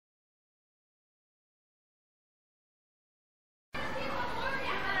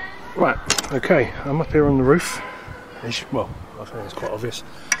Right, okay, I'm up here on the roof. Well, I think it's quite obvious.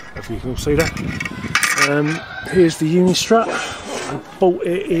 Hopefully you can all see that. Here's the Unistrut. I bought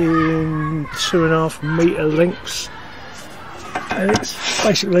it in 2.5 metre lengths. And it's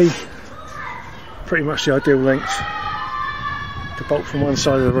basically pretty much the ideal length to bolt from one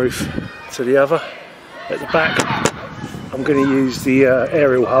side of the roof to the other. At the back, I'm going to use the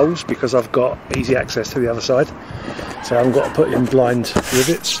aerial holes because I've got easy access to the other side. So I haven't got to put in blind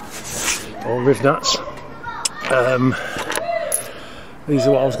rivets or riv nuts. These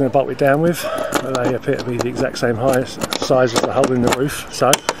are what I was going to bolt it down with, but they appear to be the exact same size as the hole in the roof. So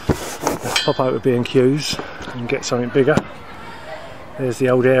let's pop over B&Q's and get something bigger. There's the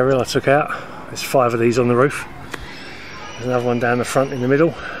old aerial I took out. There's 5 of these on the roof. There's another one down the front in the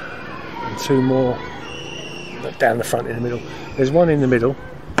middle, and 2 more down the front in the middle. There's one in the middle.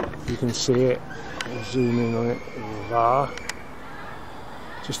 You can see it. I'll zoom in on it. There.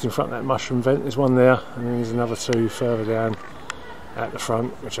 Just in front of that mushroom vent. There's one there, and then there's another 2 further down at the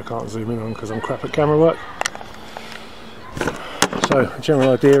front, which I can't zoom in on because I'm crap at camera work. So the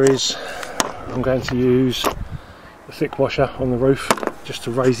general idea is I'm going to use a thick washer on the roof just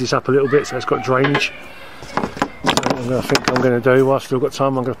to raise this up a little bit so it's got drainage. So I think I'm going to do, while I've still got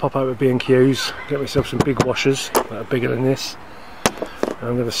time, I'm going to pop over to B&Q's, get myself some big washers that are bigger than this, and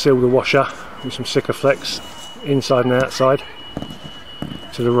I'm going to seal the washer with some Sikaflex inside and outside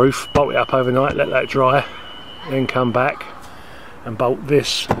to the roof, bolt it up overnight, let that dry, then come back and bolt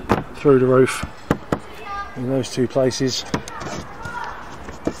this through the roof in those 2 places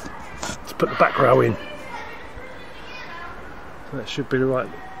to put the back rail in. That should be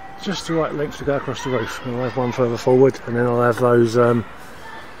just the right length to go across the roof. I'll have one further forward, and then I'll have those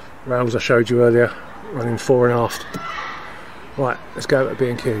rails I showed you earlier running fore and aft. Right, let's go to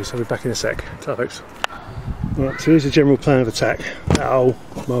B&Q's. I'll be back in a sec. Ta, folks. Right, so here's the general plan of attack. That hole,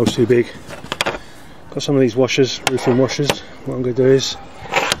 miles too big. Got some of these washers, roofing washers. What I'm going to do is,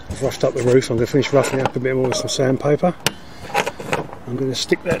 I've roughed up the roof. I'm going to finish roughing it up a bit more with some sandpaper. I'm going to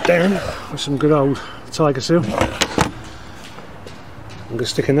stick that down with some good old Tiger Seal. I'm going to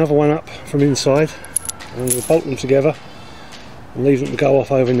stick another one up from inside, and I'm going to bolt them together and leave them to go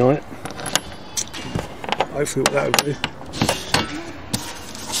off overnight. Hopefully what that will do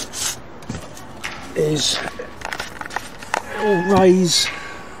is it will raise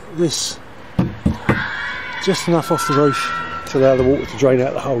this just enough off the roof to allow the water to drain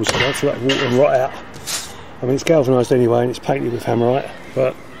out the holes, so I don't feel like water and rot out. I mean, it's galvanised anyway and it's painted with hammerite,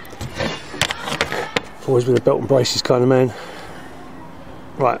 but I've always been a belt and braces kind of man.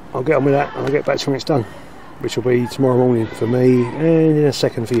 Right, I'll get on with that and I'll get back to when it's done, which will be tomorrow morning for me and in a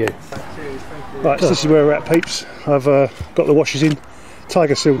second for you. Right, so this is where we're at, peeps. I've got the washers in,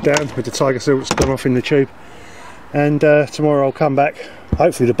 Tiger Sealed down with the Tiger Seal that's gone off in the tube, and tomorrow I'll come back.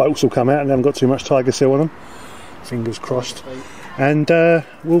 Hopefully the bolts will come out and they haven't got too much Tiger Seal on them, fingers crossed, and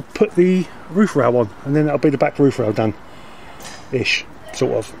we'll put the roof rail on, and then that'll be the back roof rail done ish,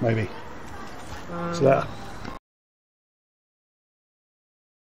 sort of, maybe. So that